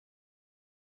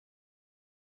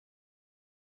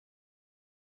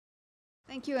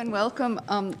Thank you and welcome.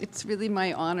 It's really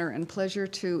my honor and pleasure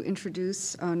to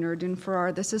introduce Nuruddin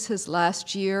Farah. This is his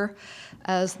last year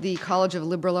as the College of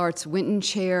Liberal Arts Winton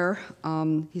Chair.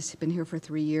 He's been here for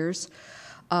 3 years.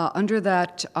 Under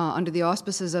the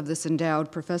auspices of this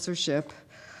endowed professorship,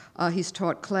 he's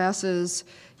taught classes,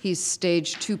 he's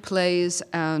staged 2 plays,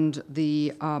 and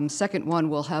the second one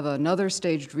will have another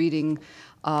staged reading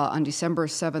on December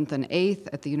 7th and 8th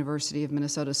at the University of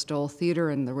Minnesota Stoll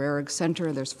Theater in the Rarig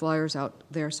Center. There's flyers out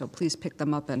there, so please pick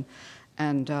them up and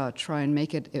try and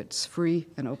make it. It's free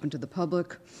and open to the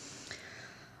public.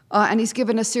 And he's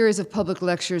given a series of public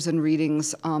lectures and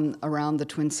readings around the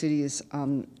Twin Cities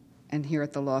and here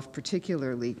at the Loft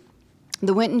particularly.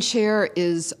 The Winton Chair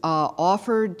is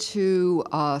offered to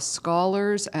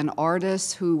scholars and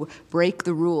artists who break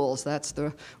the rules. That's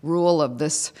the rule of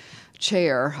this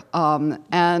chair.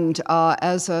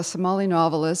 As a Somali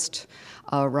novelist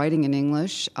writing in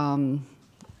English,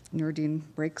 Nuruddin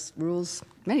breaks rules,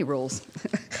 many rules.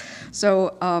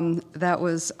 So that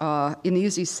was in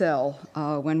Easy Sell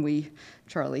when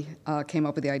Charlie came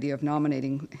up with the idea of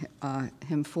nominating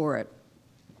him for it.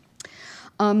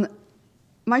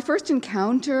 My first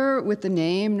encounter with the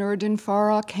name Nuruddin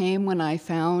Farah came when I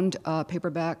found a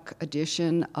paperback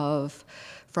edition of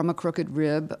From a Crooked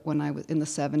Rib when I was in the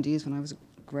 70s, when I was a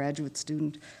graduate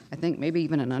student, I think maybe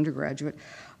even an undergraduate.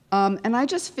 And I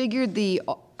just figured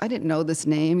I didn't know this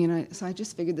name, so I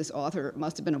just figured this author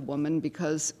must have been a woman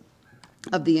because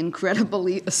of the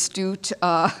incredibly astute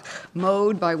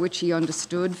mode by which he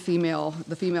understood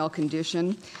the female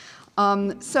condition.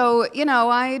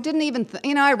 I didn't even,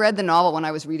 I read the novel when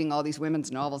I was reading all these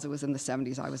women's novels. It was in the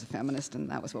 70s. I was a feminist, and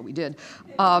that was what we did.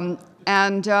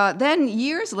 Then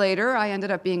years later, I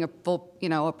ended up being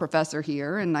a professor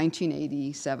here. In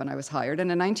 1987, I was hired.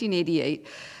 And in 1988,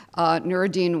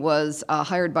 Nuruddin was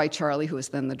hired by Charlie, who was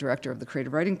then the director of the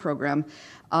creative writing program,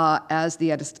 as the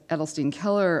Edelstein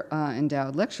Keller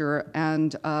endowed lecturer.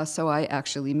 And so I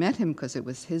actually met him because it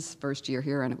was his first year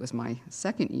here and it was my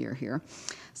second year here.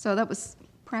 So that was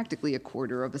practically a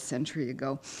quarter of a century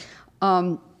ago.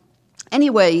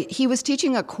 Anyway, he was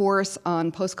teaching a course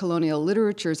on post-colonial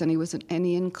literatures, and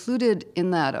he included in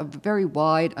that a very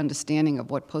wide understanding of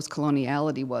what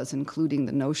post-coloniality was, including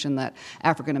the notion that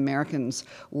African Americans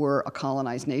were a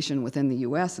colonized nation within the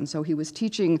U.S. And so he was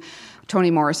teaching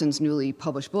Toni Morrison's newly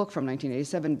published book from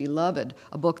 1987, Beloved,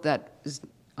 a book that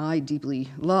I deeply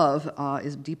love,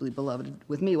 is deeply beloved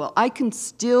with me. Well, I can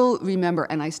still remember,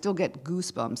 and I still get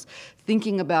goosebumps,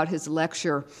 thinking about his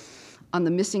lecture on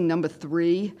the missing number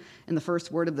 3 in the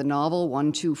first word of the novel,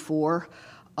 124,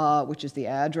 which is the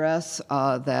address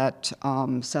that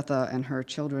Setha and her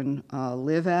children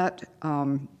live at.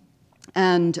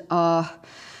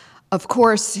 Of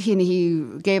course, he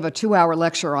gave a 2-hour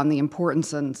lecture on the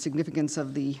importance and significance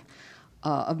of the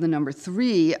number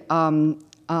 3.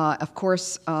 Of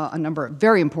course, a number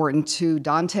very important to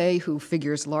Dante, who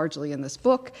figures largely in this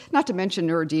book, not to mention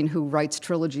Nuruddin, who writes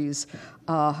trilogies,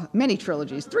 many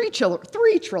trilogies, three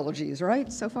trilogies,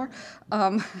 right, so far?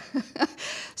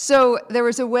 So there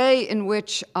was a way in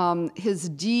which his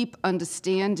deep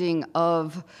understanding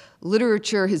of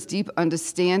literature, his deep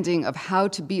understanding of how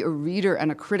to be a reader and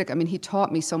a critic, I mean, he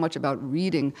taught me so much about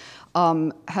reading,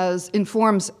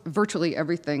 informs virtually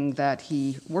everything that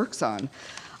he works on.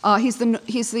 He's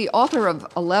the author of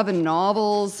 11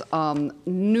 novels,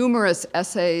 numerous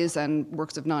essays and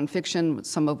works of nonfiction,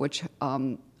 some of which,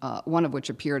 one of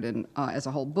which appeared in as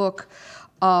a whole book,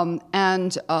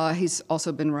 and he's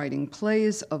also been writing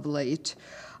plays of late.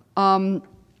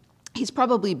 He's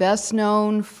probably best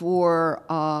known for,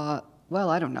 well,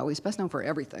 I don't know, he's best known for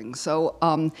everything.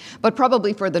 So, but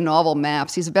probably for the novel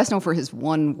Maps. He's best known for his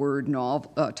one-word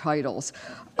novel titles,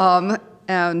 so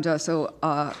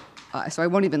I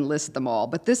won't even list them all.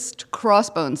 But this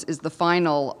Crossbones is the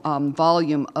final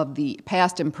volume of the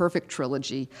Past Imperfect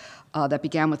trilogy that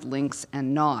began with Links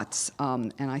and Knots.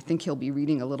 And I think he'll be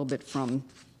reading a little bit from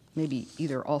maybe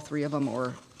either all 3 of them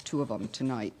or 2 of them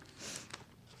tonight.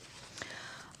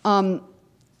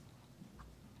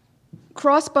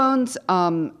 Crossbones,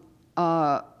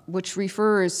 which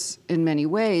refers in many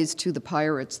ways to the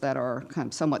pirates that are kind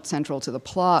of somewhat central to the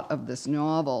plot of this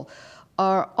novel,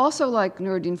 are also, like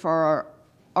Nuruddin Farah,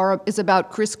 is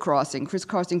about crisscrossing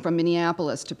from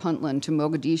Minneapolis to Puntland to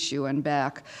Mogadishu and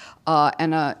back,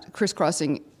 and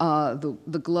crisscrossing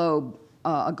the globe,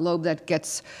 a globe that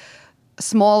gets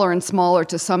smaller and smaller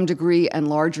to some degree and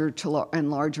larger and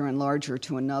larger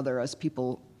to another, as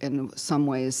people in some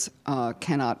ways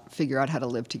cannot figure out how to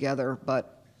live together,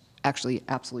 but actually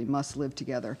absolutely must live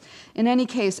together. In any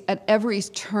case, at every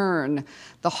turn,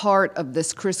 the heart of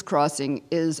this crisscrossing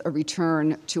is a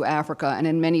return to Africa, and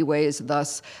in many ways,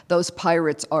 thus, those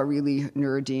pirates are really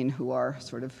Nuruddin, who are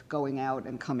sort of going out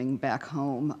and coming back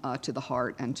home to the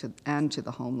heart and to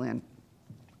the homeland.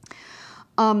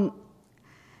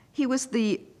 He was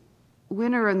the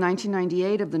winner in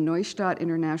 1998 of the Neustadt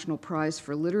International Prize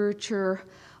for Literature,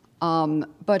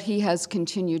 but he has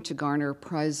continued to garner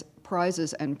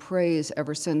prizes and praise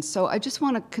ever since. So I just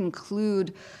want to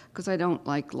conclude, because I don't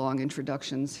like long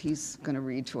introductions, he's going to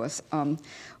read to us,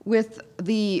 with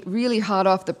the really hot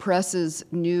off the presses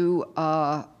new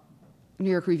New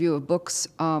York Review of Books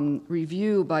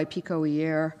review by Pico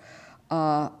Iyer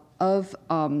of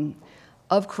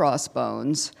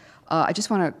Crossbones. I just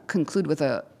want to conclude with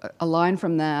a line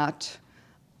from that,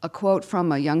 a quote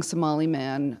from a young Somali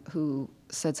man who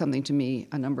said something to me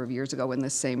a number of years ago in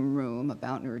this same room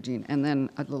about Nuruddin, and then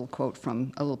a little quote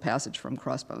from, a little passage from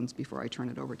Crossbones before I turn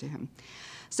it over to him.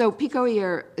 So Pico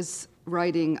Iyer is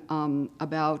writing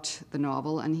about the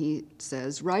novel, and he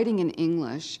says, writing in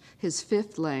English, his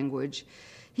fifth language,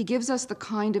 he gives us the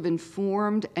kind of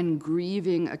informed and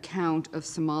grieving account of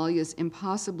Somalia's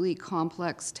impossibly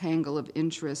complex tangle of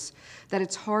interests that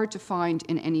it's hard to find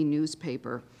in any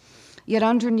newspaper. Yet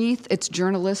underneath its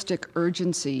journalistic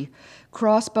urgency,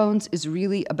 Crossbones is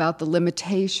really about the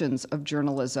limitations of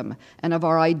journalism and of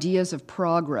our ideas of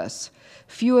progress.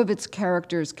 Few of its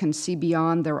characters can see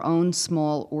beyond their own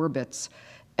small orbits.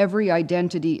 Every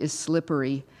identity is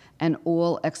slippery, and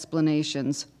all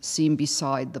explanations seem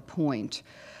beside the point.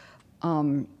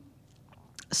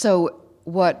 So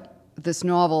what this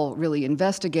novel really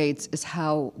investigates is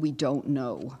how we don't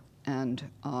know, and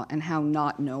how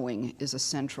not knowing is a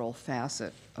central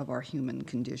facet of our human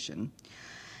condition.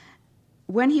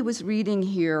 When he was reading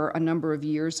here a number of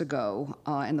years ago,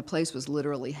 and the place was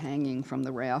literally hanging from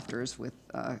the rafters with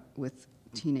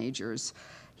teenagers,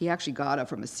 he actually got up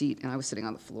from a seat, and I was sitting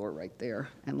on the floor right there,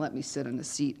 and let me sit in a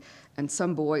seat. And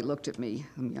some boy looked at me,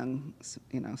 some young,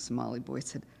 Somali boy,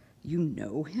 said, "You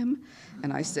know him?"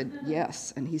 And I said,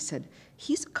 "Yes." And he said,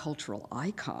 "He's a cultural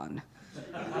icon."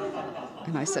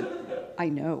 And I said, "I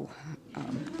know.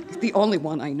 The only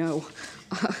one I know."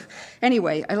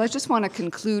 Anyway, I just want to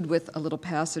conclude with a little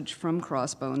passage from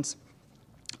Crossbones,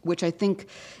 which I think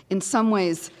in some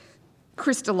ways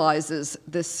crystallizes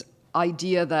this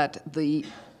idea that the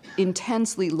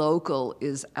intensely local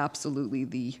is absolutely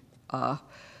the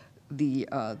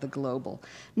global.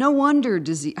 No wonder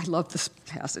disease, I love this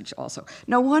passage also,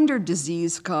 no wonder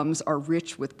disease comes are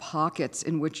rich with pockets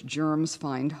in which germs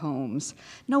find homes.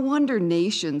 No wonder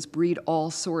nations breed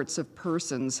all sorts of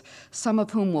persons, some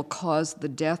of whom will cause the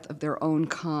death of their own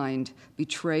kind,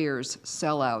 betrayers,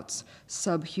 sellouts,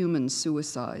 subhuman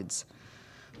suicides.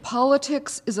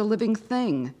 Politics is a living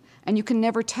thing, and you can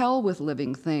never tell with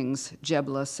living things,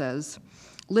 Jebla says.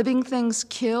 Living things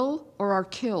kill or are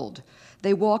killed.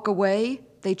 They walk away,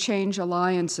 they change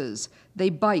alliances,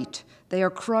 they bite, they are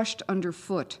crushed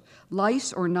underfoot.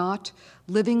 Lice or not,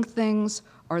 living things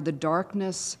are the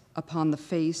darkness upon the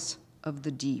face of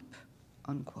the deep,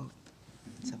 unquote.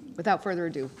 So, without further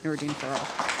ado, Nuruddin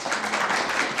Farah.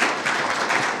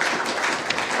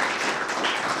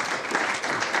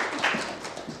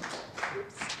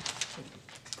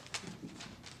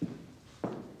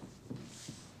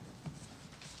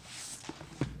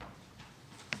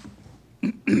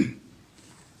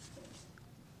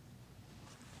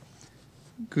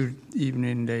 Good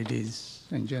evening, ladies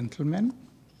and gentlemen.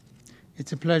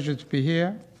 It's a pleasure to be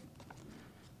here.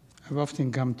 I've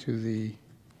often come to the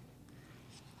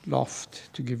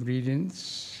Loft to give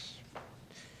readings.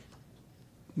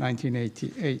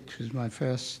 1988 was my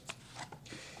first,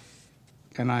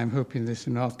 and I'm hoping this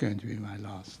is not going to be my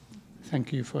last.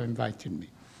 Thank you for inviting me.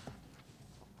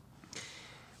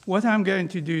 What I'm going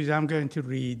to do is I'm going to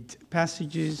read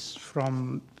passages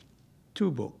from two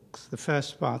books, the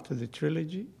first part of the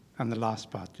trilogy and the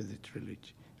last part of the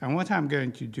trilogy. And what I'm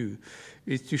going to do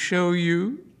is to show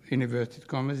you, in inverted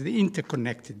commas, the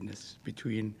interconnectedness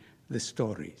between the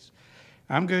stories.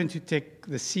 I'm going to take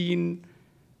the scene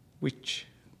which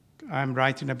I'm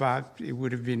writing about. It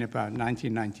would have been about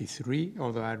 1993,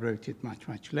 although I wrote it much,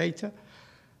 much later,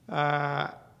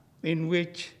 in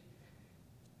which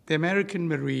the American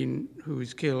Marine who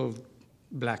was killed,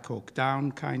 Black Hawk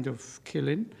Down kind of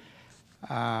killing,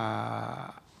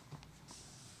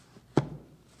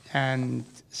 and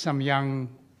some young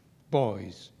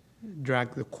boys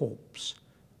drag the corpse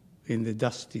in the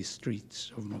dusty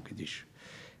streets of Mogadishu.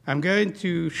 I'm going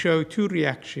to show two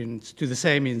reactions to the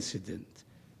same incident.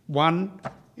 One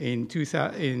in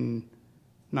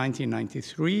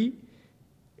 1993,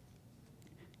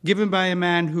 given by a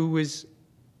man who was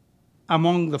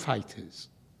among the fighters,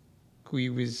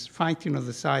 who was fighting on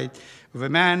the side of a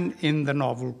man in the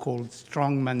novel called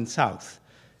Strongman South.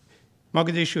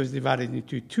 Mogadishu is divided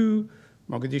into two: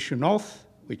 Mogadishu North,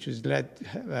 which was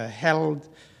held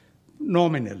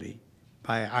nominally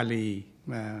by Ali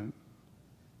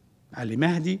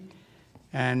Mahdi,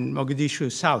 and Mogadishu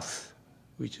South,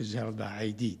 which is held by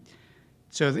Aidid.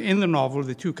 So in the novel,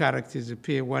 the two characters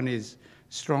appear. One is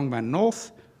Strongman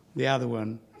North, the other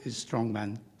one is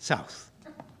Strongman South.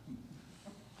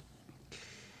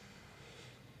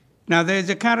 Now, there's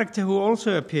a character who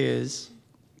also appears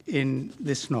in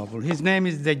this novel. His name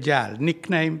is Dajjal,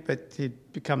 nickname, but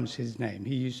it becomes his name.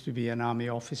 He used to be an army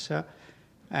officer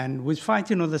and was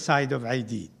fighting on the side of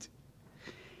Aidid.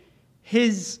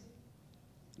 His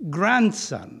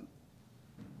grandson,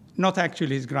 not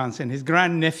actually his grandson, his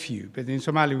grandnephew, but in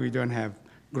Somali we don't have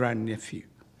grandnephew,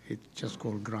 it's just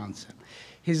called grandson.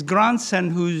 His grandson,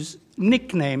 whose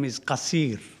nickname is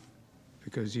Qasir,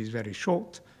 because he's very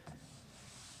short,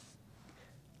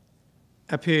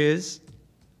 appears,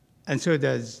 and so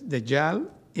does Dajjal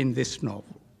in this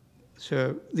novel.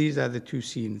 So these are the two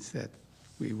scenes that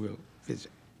we will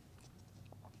visit.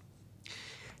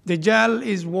 Dajjal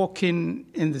is walking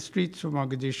in the streets of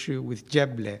Mogadishu with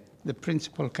Jeble, the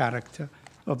principal character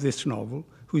of this novel,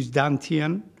 who's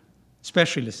Dantean,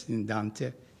 specialist in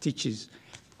Dante, teaches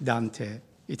Dante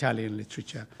Italian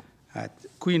literature at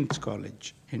Queen's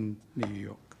College in New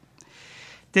York.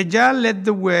 Dajjal led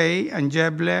the way, and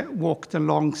Jeble walked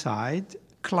alongside,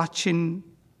 clutching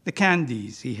the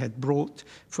candies he had brought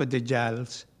for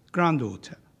Dajjal's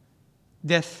granddaughter.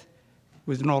 Death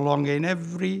was no longer in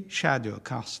every shadow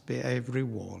cast by every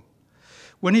wall.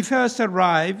 When he first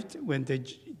arrived, when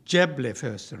Jeble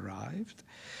first arrived,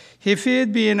 he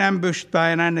feared being ambushed by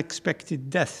an unexpected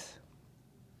death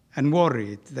and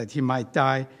worried that he might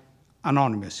die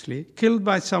anonymously, killed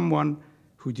by someone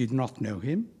who did not know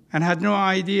him and had no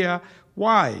idea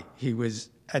why he was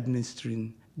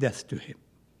administering death to him.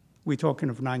 We're talking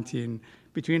of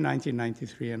between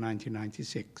 1993 and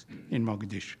 1996 in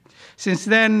Mogadishu. Since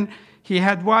then, he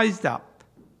had wised up,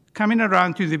 coming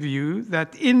around to the view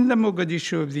that in the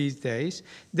Mogadishu of these days,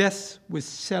 death was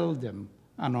seldom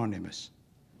anonymous.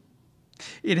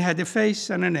 It had a face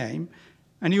and a name,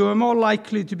 and you were more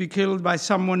likely to be killed by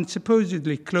someone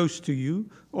supposedly close to you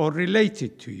or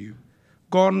related to you.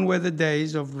 Gone were the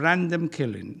days of random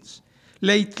killings.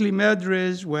 Lately,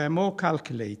 murderers were more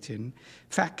calculating,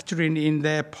 factoring in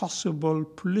their possible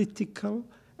political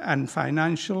and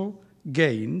financial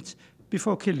gains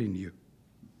before killing you.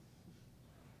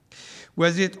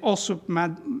 Was it also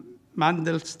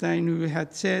Mandelstein who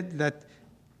had said that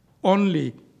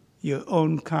only your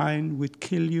own kind would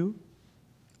kill you?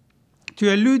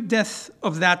 To elude death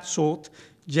of that sort,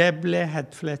 Jeble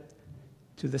had fled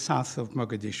to the south of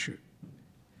Mogadishu,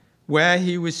 where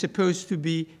he was supposed to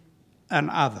be an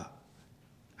other,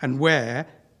 and where,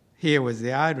 here was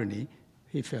the irony,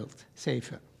 he felt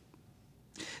safer.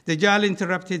 Dajjal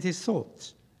interrupted his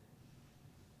thoughts.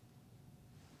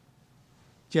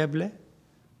 Jeble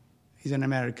is an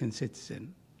American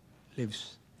citizen,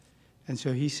 lives, and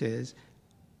so he says,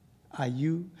 "Are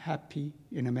you happy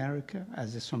in America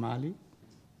as a Somali?"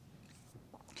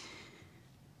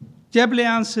 Jeble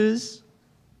answers,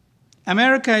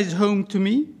 "America is home to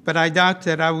me, but I doubt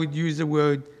that I would use the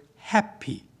word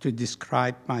happy to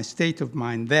describe my state of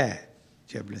mind there,"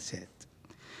 Jeble said.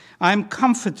 "I am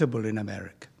comfortable in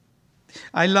America.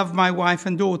 I love my wife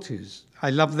and daughters.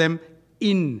 I love them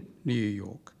in New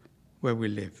York, where we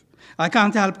live. I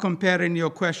can't help comparing your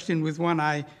question with one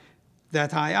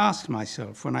that I asked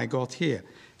myself when I got here.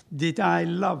 Did I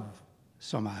love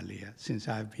Somalia since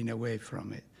I've been away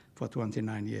from it for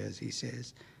 29 years, he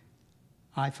says.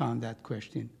 I found that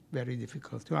question very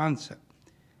difficult to answer.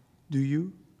 Do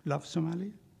you love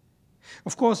Somalia?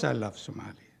 Of course I love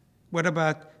Somalia. What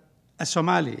about a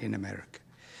Somali in America?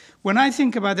 When I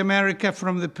think about America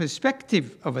from the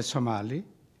perspective of a Somali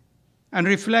and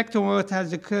reflect on what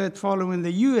has occurred following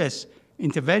the US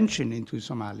intervention into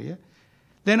Somalia,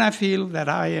 then I feel that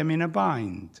I am in a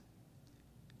bind.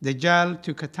 Dajjal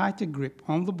took a tighter grip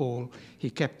on the ball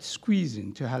he kept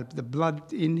squeezing to help the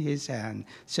blood in his hand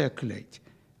circulate.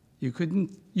 You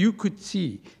could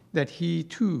see that he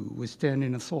too was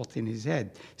turning a thought in his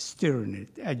head, stirring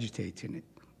it, agitating it.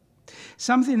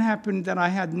 Something happened that I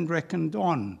hadn't reckoned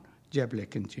on, Jeble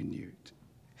continued.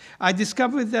 I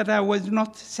discovered that I was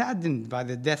not saddened by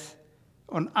the death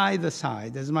on either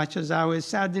side as much as I was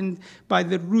saddened by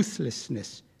the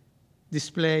ruthlessness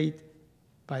displayed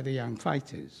by the young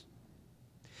fighters.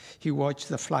 He watched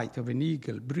the flight of an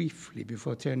eagle briefly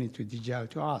before turning to Dajjal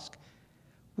to ask,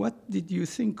 What did you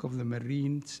think of the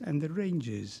Marines and the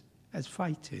Rangers as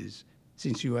fighters,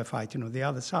 since you were fighting on the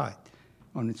other side,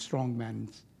 on the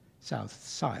strongman's south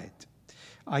side?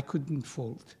 I couldn't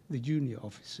fault the junior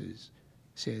officers,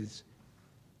 says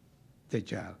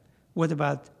Dajjal. What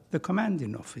about the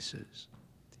commanding officers?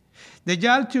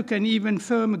 Dajjal took an even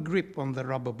firmer grip on the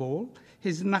rubber ball,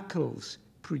 his knuckles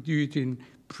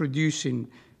producing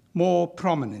more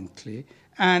prominently,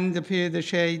 and appeared a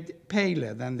shade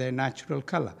paler than their natural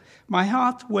color. My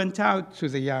heart went out to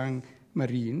the young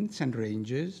Marines and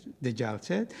Rangers, Dajjal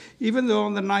said, even though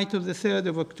on the night of the 3rd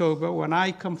of October, when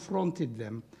I confronted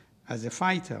them as a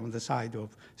fighter on the side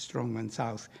of Strongman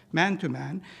South, man to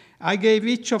man, I gave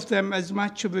each of them as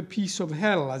much of a piece of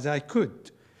hell as I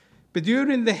could. But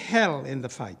during the hell in the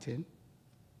fighting,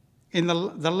 in the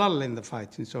lull in the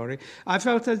fighting, I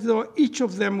felt as though each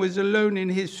of them was alone in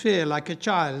his fear, like a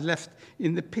child left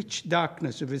in the pitch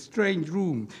darkness of a strange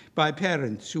room by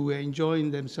parents who were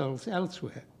enjoying themselves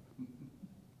elsewhere.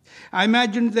 I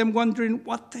imagined them wondering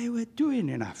what they were doing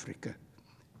in Africa,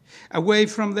 away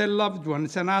from their loved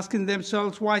ones, and asking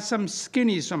themselves why some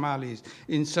skinny Somalis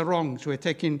in sarongs were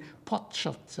taking pot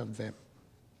shots of them.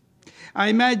 I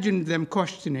imagined them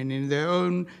questioning in their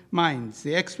own minds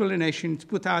the explanations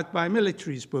put out by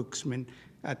military spokesmen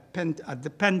at the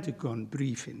Pentagon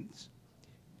briefings.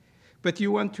 But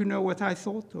you want to know what I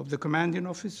thought of the commanding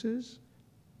officers,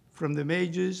 from the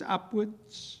majors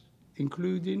upwards,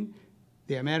 including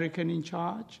the American in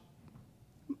charge?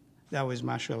 That was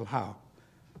Marshal Howe.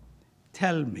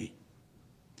 Tell me.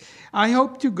 I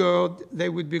hoped to God they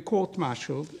would be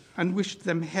court-martialed and wished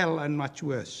them hell and much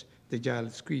worse.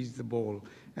 Dajjal squeezed the ball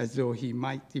as though he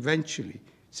might eventually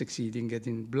succeed in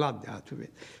getting blood out of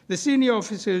it. The senior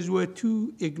officers were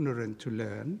too ignorant to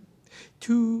learn,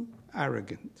 too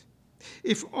arrogant.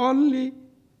 If only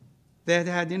they had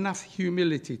had enough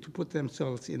humility to put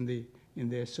themselves in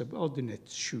their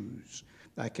subordinates' shoes,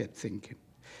 I kept thinking.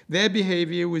 Their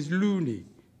behavior was loony,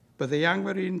 but the young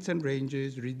Marines and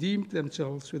Rangers redeemed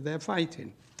themselves with their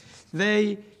fighting.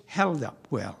 They held up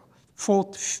well,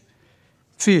 fought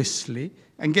fiercely,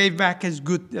 and gave back as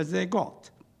good as they got.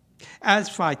 As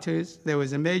fighters, there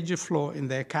was a major flaw in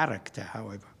their character,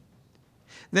 however.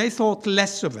 They thought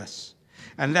less of us,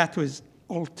 and that was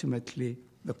ultimately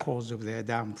the cause of their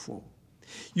downfall.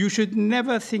 You should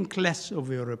never think less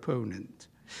of your opponent.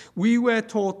 We were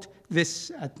taught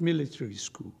this at military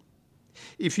school.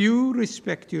 If you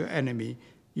respect your enemy,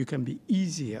 you can be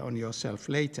easier on yourself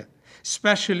later,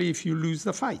 especially if you lose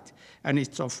the fight, and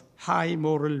it's of high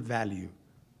moral value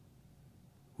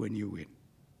when you win.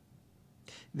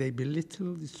 They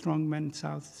belittled the Strongman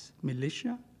South's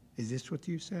militia? Is this what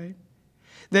you say?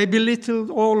 They belittled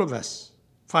all of us,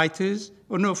 fighters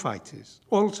or no fighters,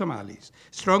 all Somalis.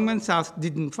 Strongman South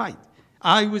didn't fight.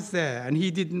 I was there and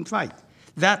he didn't fight.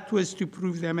 That was to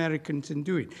prove the Americans in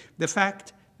doing. The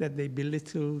fact that they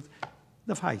belittled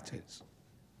the fighters.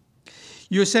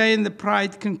 You're saying the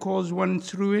pride can cause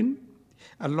one's ruin?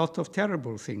 A lot of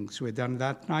terrible things were done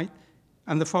that night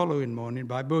and the following morning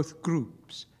by both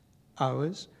groups,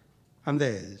 ours and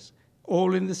theirs,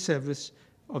 all in the service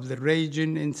of the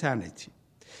raging insanity.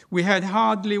 We had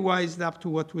hardly wised up to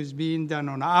what was being done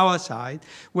on our side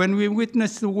when we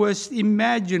witnessed the worst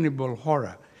imaginable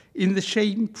horror in the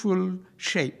shameful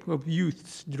shape of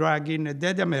youths dragging a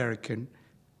dead American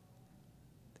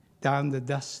down the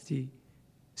dusty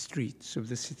streets of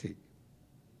the city.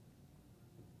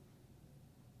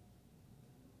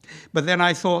 But then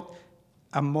I thought,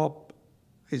 a mob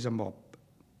is a mob.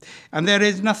 And there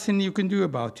is nothing you can do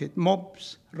about it.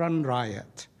 Mobs run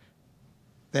riot.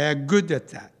 They are good at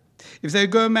that. If they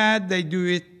go mad, they do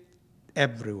it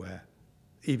everywhere,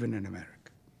 even in America.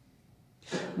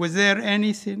 Was there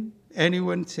anything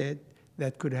anyone said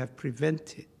that could have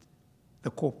prevented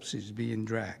the corpses being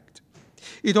dragged?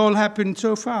 It all happened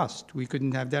so fast, we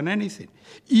couldn't have done anything.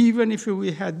 Even if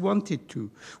we had wanted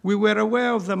to, we were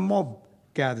aware of the mob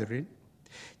gathering,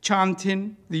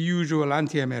 chanting the usual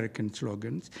anti-American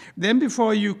slogans. Then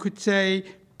before you could say,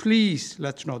 please,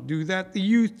 let's not do that, the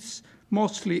youths,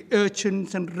 mostly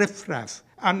urchins and riffraff,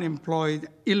 unemployed,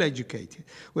 ill-educated,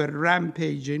 were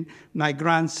rampaging, my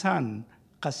grandson,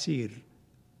 Qasir,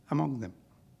 among them.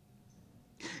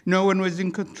 No one was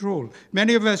in control.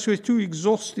 Many of us were too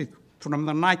exhausted from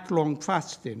the night-long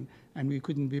fasting, and we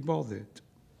couldn't be bothered.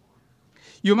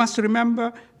 You must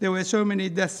remember there were so many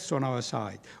deaths on our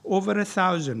side, over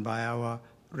 1,000 by our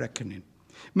reckoning.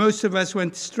 Most of us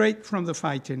went straight from the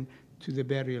fighting to the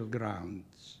burial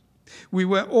grounds. We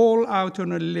were all out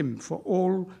on a limb for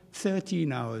all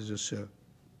 13 hours or so,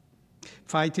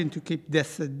 fighting to keep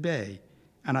death at bay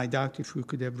And I doubt if we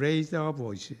could have raised our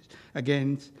voices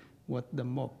against what the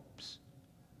mobs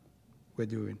were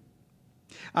doing.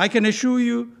 I can assure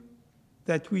you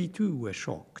that we too were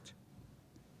shocked.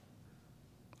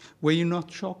 Were you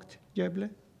not shocked, Jeble?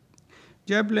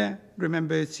 Jeble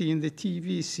remembered seeing the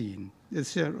TV scene, the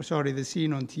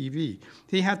scene on TV.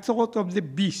 He had thought of the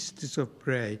beasts of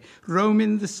prey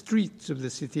roaming the streets of the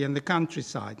city and the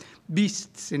countryside,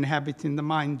 beasts inhabiting the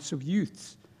minds of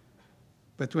youths.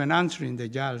 But when answering the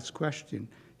Dajjal's question,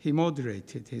 he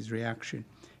moderated his reaction.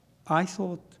 I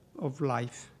thought of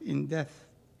life in death,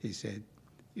 he said,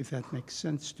 if that makes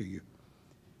sense to you.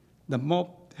 The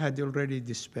mob had already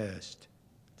dispersed,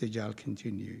 Dajjal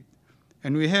continued.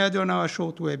 And we heard on our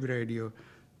shortwave radio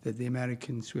that the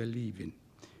Americans were leaving,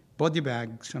 body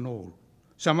bags and all.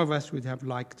 Some of us would have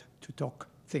liked to talk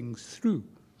things through.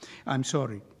 I'm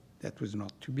sorry, that was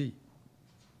not to be.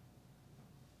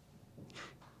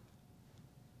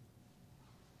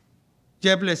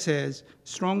 Jeble says,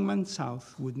 Strongman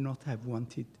South would not have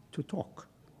wanted to talk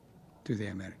to the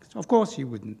Americans. Of course he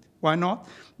wouldn't. Why not?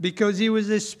 Because he was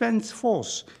a spent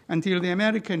force until the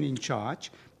American in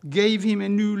charge gave him a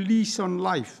new lease on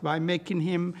life by making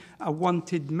him a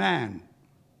wanted man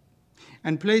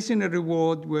and placing a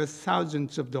reward worth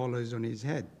thousands of dollars on his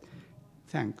head.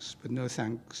 Thanks, but no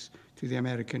thanks to the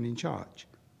American in charge.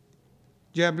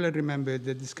 Jeble remembered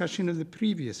the discussion of the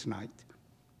previous night,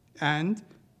 and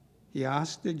he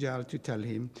asked Dajjal to tell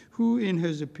him who, in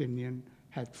his opinion,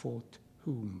 had fought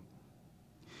whom.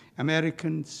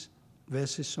 Americans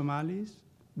versus Somalis?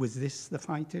 Was this the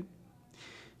fighting?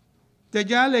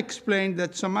 Dajjal explained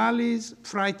that Somalis,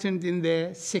 frightened in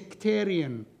their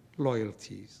sectarian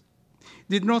loyalties,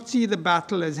 did not see the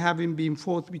battle as having been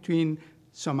fought between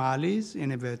Somalis,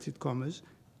 in inverted commas,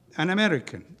 and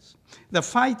Americans. The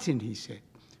fighting, he said,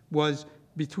 was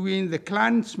between the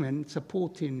Klansmen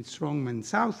supporting Strongman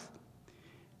South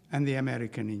and the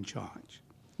American in charge.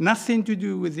 Nothing to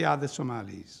do with the other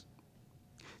Somalis.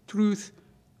 Truth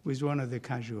was one of the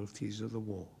casualties of the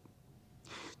war.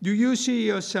 Do you see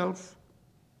yourself,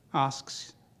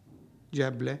 asks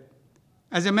Jeble,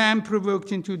 as a man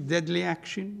provoked into deadly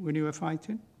action when you were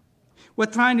fighting?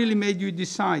 What finally made you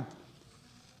decide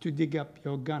to dig up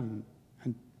your gun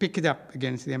and pick it up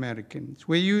against the Americans?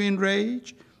 Were you in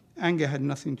rage? Anger had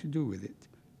nothing to do with it.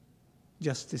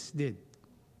 Justice did.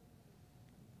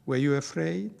 Were you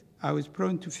afraid? I was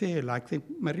prone to fear, like the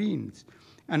Marines,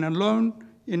 and alone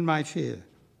in my fear,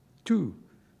 too.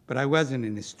 But I wasn't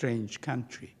in a strange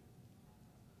country.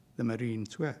 The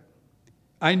Marines were.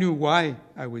 I knew why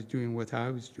I was doing what I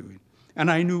was doing,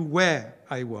 and I knew where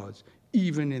I was,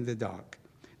 even in the dark.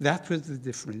 That was the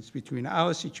difference between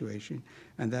our situation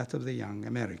and that of the young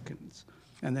Americans.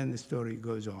 And then the story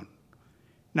goes on.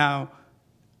 Now,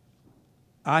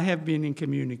 I have been in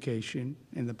communication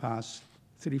in the past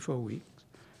 3-4 weeks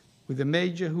with the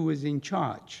major who was in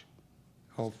charge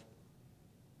of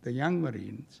the young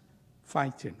Marines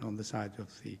fighting on the side of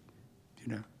the,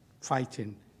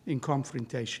 fighting in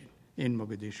confrontation in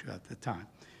Mogadishu at the time.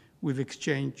 We've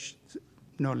exchanged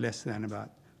no less than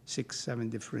about 6-7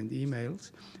 different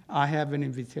emails. I have an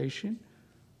invitation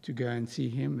to go and see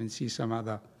him and see some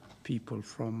other people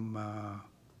from...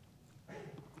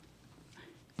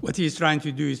 What he's trying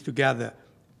to do is to gather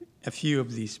a few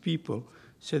of these people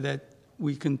so that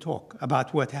we can talk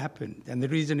about what happened. And the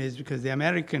reason is because the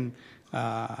American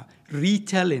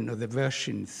retelling of the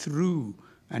version through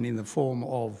and in the form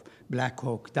of Black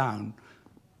Hawk Down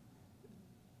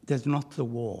does not the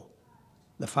war,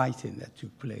 the fighting that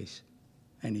took place,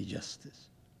 any justice.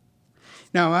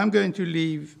 Now, I'm going to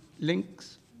leave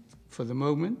links for the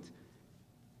moment,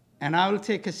 and I will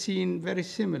take a scene very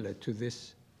similar to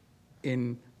this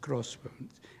in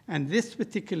Crossbones. And this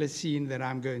particular scene that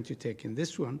I'm going to take in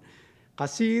this one,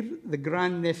 Qasir, the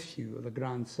grandnephew or the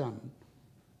grandson,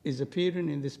 is appearing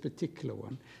in this particular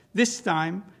one. This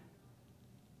time,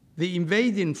 the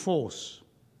invading force,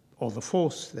 or the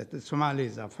force that the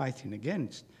Somalis are fighting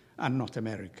against, are not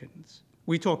Americans.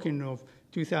 We're talking of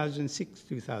 2006,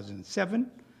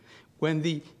 2007, when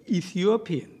the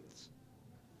Ethiopians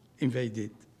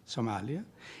invaded Somalia,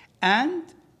 and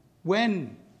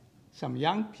when some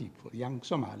young people, young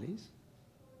Somalis,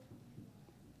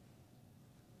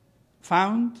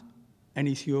 found an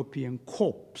Ethiopian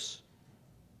corpse.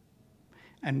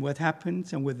 And what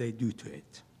happens and what they do to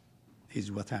it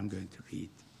is what I'm going to read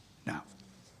now.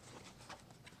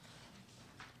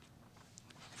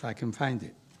 If I can find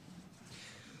it.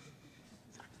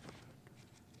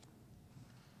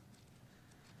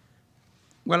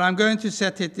 Well, I'm going to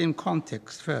set it in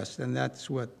context first, and that's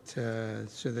what,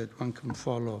 so that one can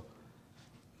follow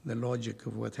the logic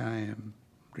of what I am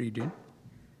reading.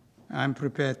 I'm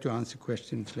prepared to answer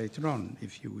questions later on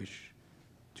if you wish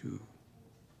to.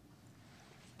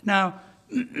 Now,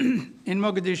 in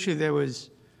Mogadishu,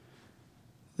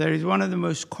 there is one of the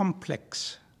most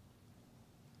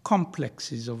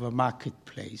complexes of a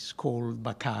marketplace called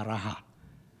Bakaraha,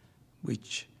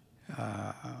 which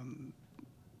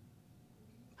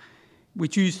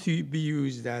used to be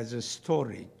used as a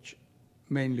storage,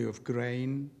 mainly of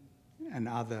grain and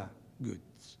other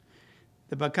goods.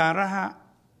 The Bakaraha,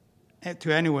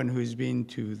 to anyone who's been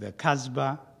to the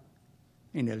Kasbah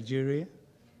in Algeria,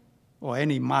 or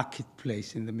any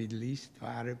marketplace in the Middle East or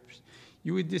Arabs,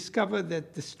 you would discover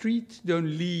that the streets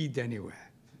don't lead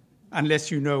anywhere unless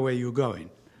you know where you're going.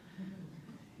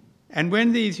 And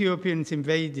when the Ethiopians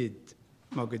invaded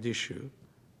Mogadishu,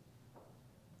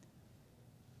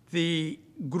 the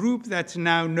group that's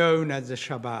now known as the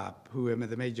Shabab, who were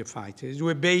the major fighters,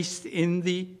 were based in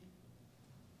the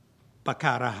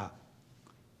Bakaraha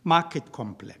market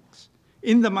complex.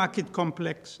 In the market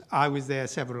complex, I was there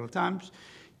several times.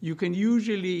 You can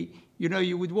usually,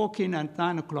 you would walk in at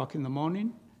 9 o'clock in the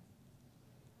morning,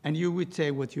 and you would say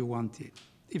what you wanted.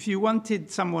 If you wanted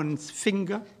someone's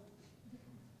finger,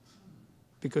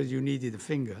 because you needed a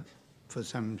finger for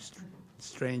some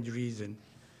strange reason,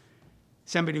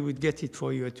 somebody would get it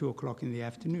for you at 2 o'clock in the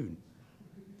afternoon.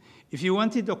 If you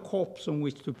wanted a corpse on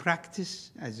which to practice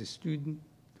as a student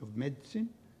of medicine,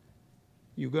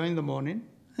 you go in the morning,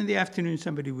 in the afternoon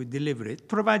somebody would deliver it,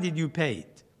 provided you paid.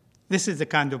 This is the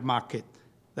kind of market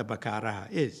that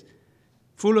Bakaraha is.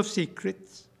 Full of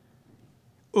secrets,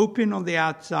 open on the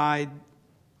outside,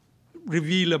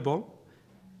 revealable,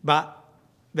 but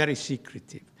very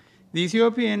secretive. The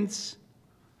Ethiopians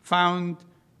found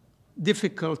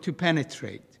difficult to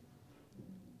penetrate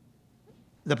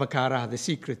the Bakaraha, the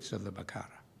secrets of the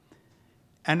Bakaraha.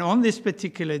 And on this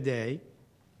particular day,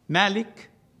 Malik,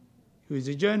 who is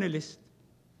a journalist,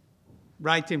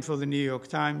 writing for the New York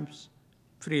Times,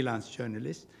 freelance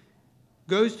journalist,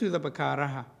 goes to the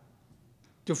Bakaraha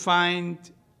to find,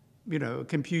 a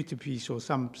computer piece or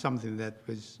something that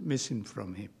was missing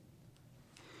from him.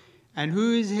 And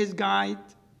who is his guide?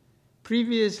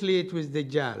 Previously, it was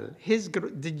Dajjal.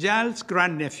 Dajjal's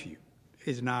grandnephew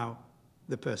is now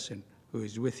the person who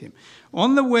is with him.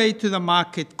 On the way to the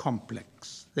market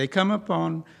complex, they come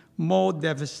upon more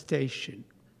devastation.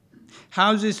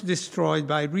 Houses destroyed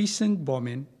by recent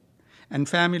bombing, and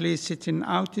families sitting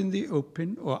out in the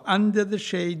open or under the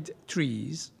shade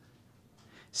trees,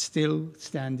 still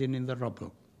standing in the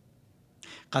rubble.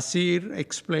 Qasir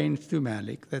explains to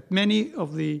Malik that many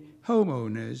of the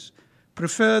homeowners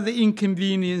prefer the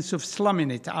inconvenience of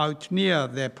slumming it out near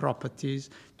their properties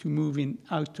to moving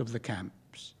out of the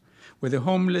camps, where the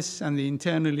homeless and the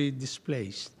internally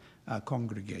displaced are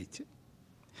congregated.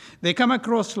 They come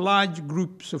across large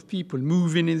groups of people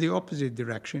moving in the opposite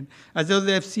direction, as though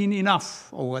they have seen enough,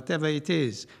 or whatever it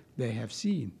is they have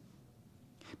seen.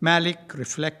 Malik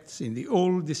reflects in the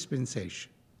old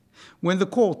dispensation, when the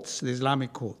courts, the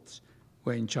Islamic courts,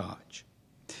 were in charge.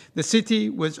 The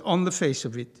city was, on the face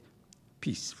of it,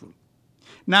 peaceful.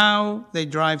 Now they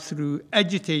drive through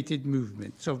agitated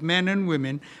movements of men and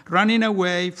women running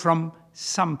away from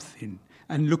something,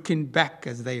 and looking back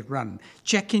as they run,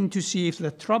 checking to see if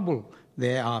the trouble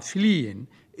they are fleeing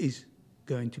is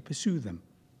going to pursue them.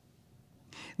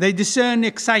 They discern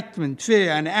excitement,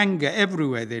 fear, and anger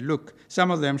everywhere they look.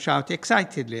 Some of them shout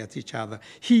excitedly at each other,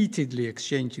 heatedly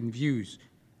exchanging views.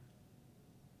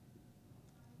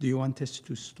 Do you want us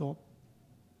to stop?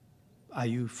 Are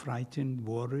you frightened,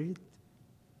 worried?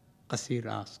 Qasir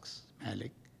asks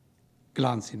Malik,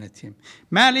 glancing at him.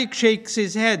 Malik shakes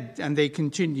his head, and they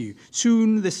continue.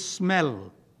 Soon the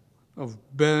smell of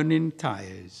burning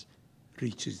tires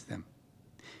reaches them.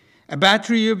 A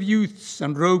battery of youths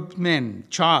and robed men,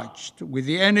 charged with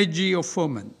the energy of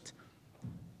foment,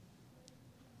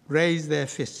 raise their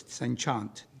fists and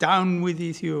chant, "Down with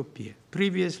Ethiopia."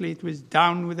 Previously it was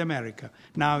 "Down with America."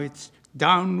 Now it's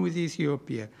 "Down with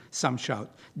Ethiopia," some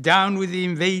shout. "Down with the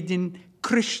invading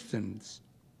Christians."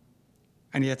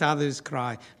 And yet others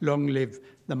cry, "Long live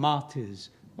the martyrs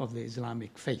of the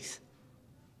Islamic faith."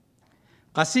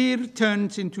 Qasir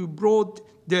turns into a broad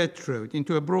dirt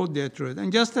road,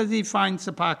 and just as he finds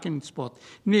a parking spot,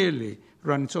 nearly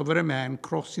runs over a man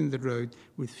crossing the road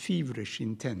with feverish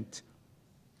intent.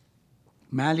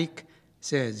 Malik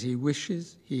says he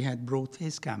wishes he had brought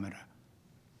his camera.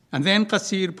 And then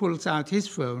Qasir pulls out his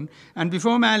phone, and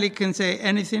before Malik can say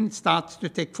anything, starts to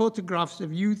take photographs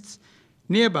of youths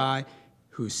nearby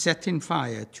who set in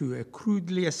fire to a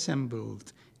crudely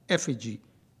assembled effigy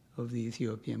of the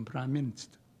Ethiopian Prime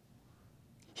Minister.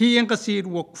 He and Qasir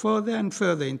walk further and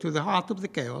further into the heart of the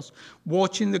chaos,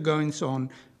 watching the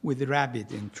goings-on with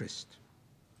rabid interest.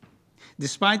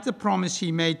 Despite the promise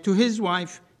he made to his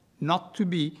wife not to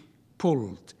be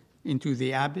pulled into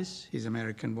the abyss, his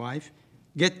American wife,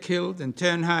 get killed and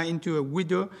turn her into a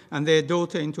widow and their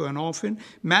daughter into an orphan,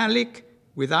 Malik,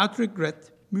 without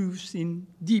regret, moves in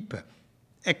deeper,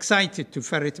 excited to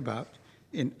ferret about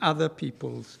in other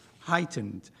people's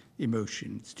heightened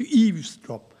emotions, to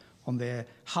eavesdrop on their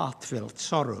heartfelt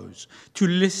sorrows, to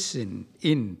listen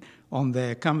in on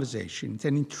their conversations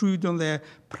and intrude on their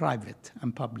private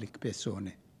and public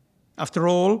persona. After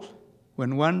all,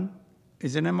 when one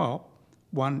is in a mob,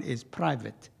 one is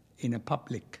private in a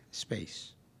public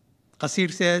space.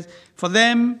 Qasir says, for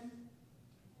them,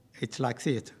 it's like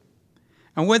theater.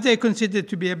 And what they consider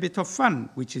to be a bit of fun,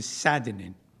 which is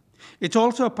saddening, it's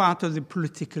also a part of the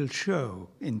political show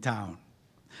in town,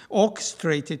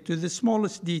 orchestrated to the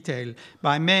smallest detail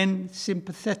by men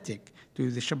sympathetic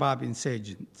to the Shabab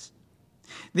insurgents.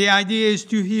 The idea is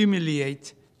to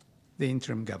humiliate the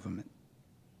interim government.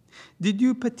 Did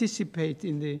you participate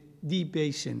in the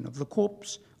debasing of the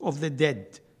corpse of the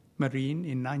dead Marine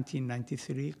in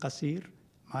 1993, Qasir?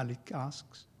 Malik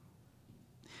asks.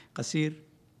 Qasir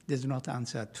does not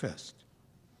answer at first.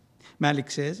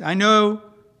 Malik says, I know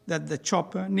that the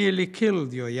chopper nearly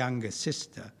killed your younger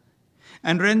sister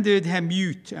and rendered her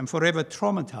mute and forever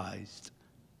traumatized.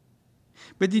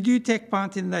 But did you take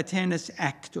part in that heinous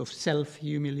act of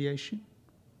self-humiliation?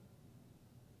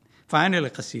 Finally,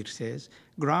 Qasir says,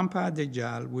 Grandpa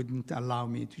Dajjal wouldn't allow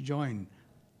me to join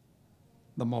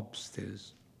the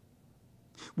mobsters.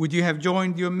 Would you have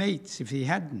joined your mates if he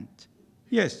hadn't?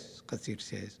 Yes, Qasir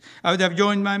says. I would have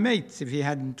joined my mates if he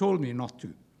hadn't told me not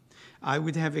to. I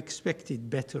would have expected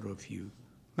better of you,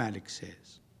 Malik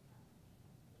says.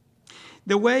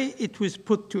 The way it was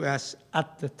put to us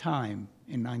at the time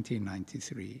in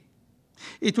 1993,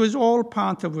 it was all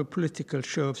part of a political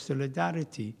show of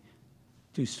solidarity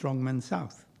to Strongman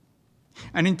South,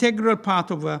 an integral part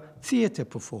of a theater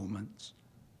performance.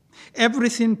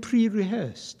 Everything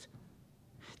pre-rehearsed,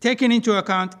 taking into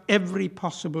account every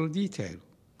possible detail,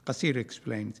 Qasir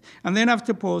explains. And then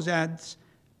after pause adds,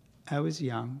 I was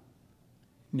young,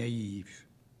 naive.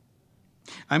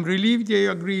 I'm relieved you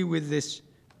agree with this.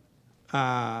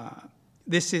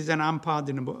 This is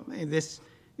unpardonable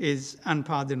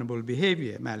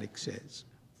behavior, Malik says.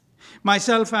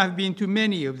 Myself, I've been to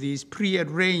many of these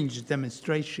pre-arranged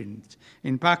demonstrations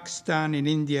in Pakistan, in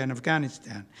India, and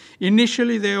Afghanistan.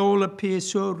 Initially, they all appear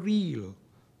so real,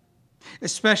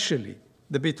 especially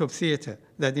the bit of theater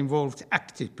that involved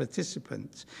active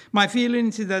participants. My feeling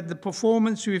is that the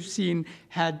performance we've seen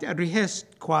had a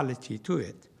rehearsed quality to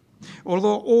it,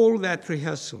 although all that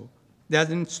rehearsal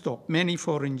doesn't stop many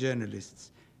foreign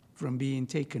journalists from being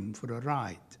taken for a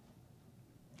ride,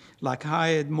 like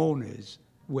hired mourners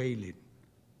wailing,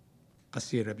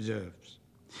 Qasir observes.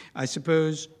 I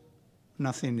suppose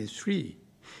nothing is free.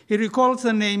 He recalls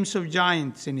the names of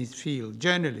giants in his field,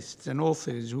 journalists and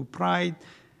authors who pried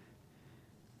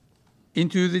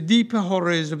into the deeper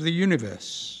horrors of the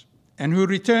universe and who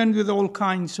returned with all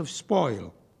kinds of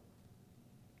spoil.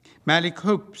 Malik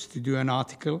hopes to do an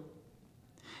article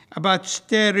about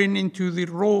staring into the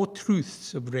raw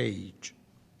truths of rage.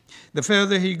 The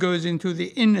further he goes into the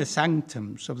inner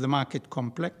sanctums of the market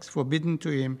complex, forbidden to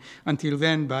him until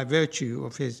then by virtue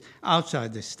of his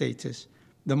outsider status,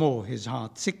 the more his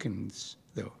heart sickens,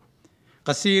 though.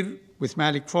 Qasir, with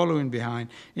Malik following behind,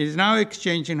 is now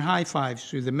exchanging high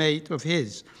fives with a mate of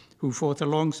his who fought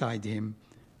alongside him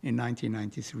in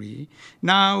 1993,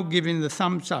 now giving the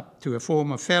thumbs up to a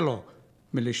former fellow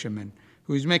militiaman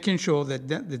who is making sure that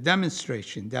the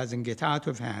demonstration doesn't get out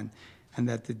of hand and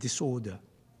that the disorder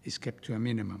is kept to a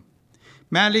minimum.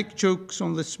 Malik chokes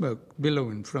on the smoke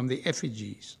billowing from the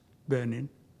effigies burning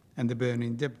and the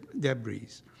burning debris.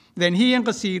 Then he and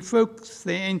Qasir focus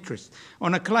their interest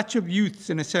on a clutch of youths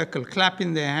in a circle,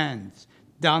 clapping their hands,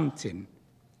 dancing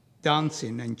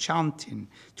and chanting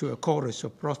to a chorus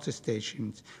of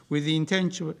protestations with the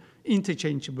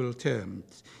interchangeable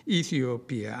terms: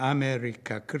 Ethiopia,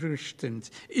 America,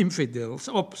 Christians, infidels,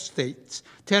 upstates,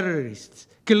 terrorists,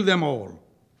 kill them all.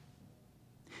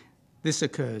 This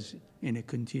occurs in a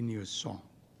continuous song.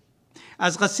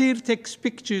 As Qasir takes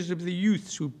pictures of the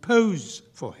youths who pose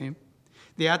for him,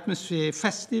 the atmosphere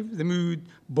festive, the mood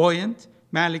buoyant,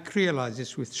 Malik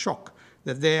realizes with shock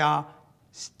that they are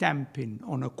stamping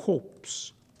on a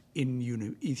corpse in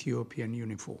Ethiopian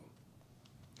uniform.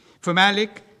 For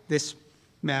Malik, this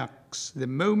marks the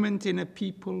moment in a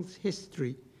people's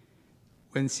history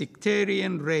when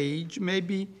sectarian rage may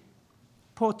be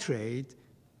portrayed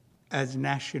as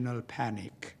national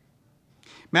panic.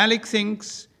 Malik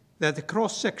thinks that a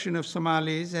cross-section of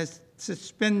Somalis has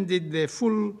suspended their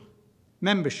full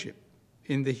membership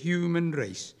in the human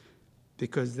race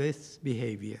because this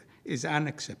behavior is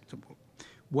unacceptable.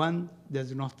 One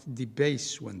does not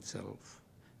debase oneself.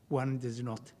 One does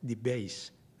not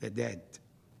debase the dead.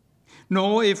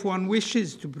 Nor, if one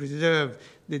wishes to preserve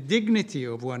the dignity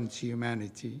of one's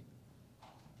humanity,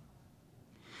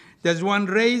 does one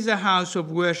raise a house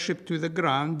of worship to the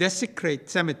ground, desecrate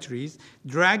cemeteries,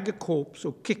 drag a corpse,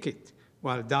 or kick it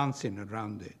while dancing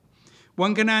around it.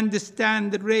 One can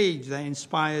understand the rage that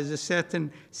inspires a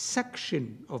certain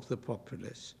section of the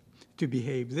populace to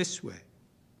behave this way,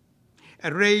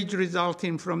 a rage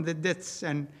resulting from the deaths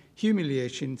and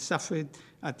humiliation suffered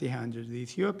at the hands of the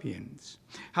Ethiopians.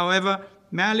 However,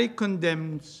 Malik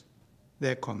condemns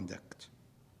their conduct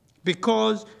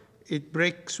because it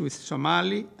breaks with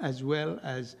Somali as well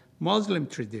as Muslim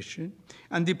tradition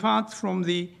and departs from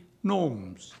the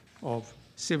norms of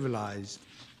civilized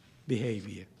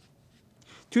behavior.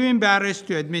 Too embarrassed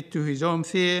to admit to his own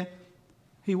fear,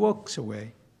 he walks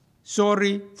away,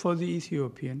 sorry for the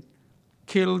Ethiopian,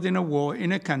 killed in a war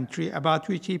in a country about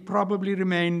which he probably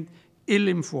remained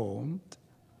ill-informed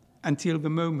until the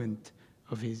moment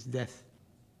of his death.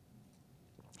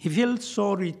 He feels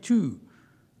sorry too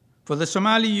for the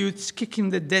Somali youths kicking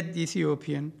the dead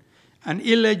Ethiopian, an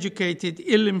ill-educated,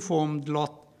 ill-informed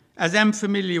lot, as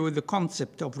unfamiliar with the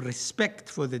concept of respect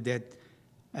for the dead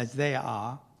as they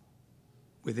are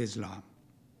with Islam.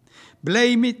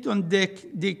 Blame it on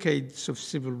decades of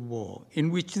civil war, in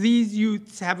which these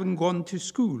youths haven't gone to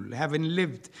school, haven't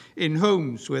lived in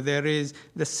homes where there is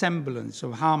the semblance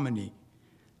of harmony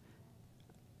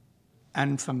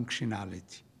and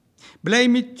functionality.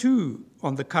 Blame it too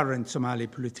on the current Somali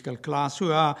political class,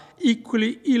 who are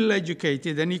equally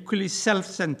ill-educated and equally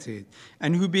self-centered,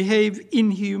 and who behave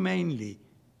inhumanely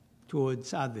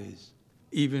towards others,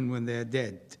 even when they are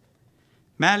dead.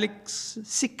 Malik's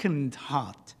sickened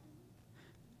heart,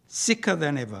 sicker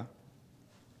than ever,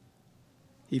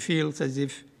 he feels as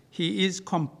if he is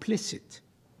complicit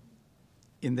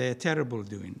in their terrible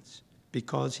doings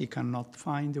because he cannot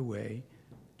find a way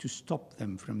to stop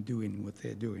them from doing what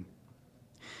they're doing.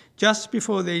 Just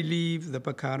before they leave the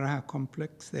Bakaraha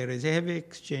complex, there is a heavy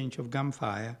exchange of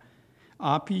gunfire,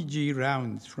 RPG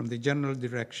rounds from the general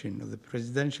direction of the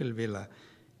presidential villa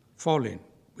falling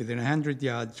within 100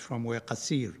 yards from where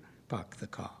Qasir parked the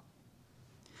car.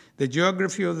 The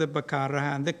geography of the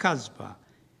Bakaraha and the Kasbah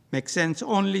makes sense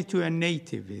only to a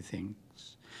native, he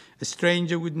thinks. A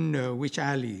stranger wouldn't know which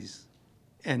alleys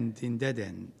end in dead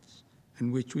ends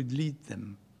and which would lead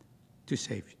them to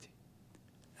safety.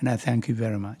 And I thank you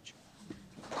very much.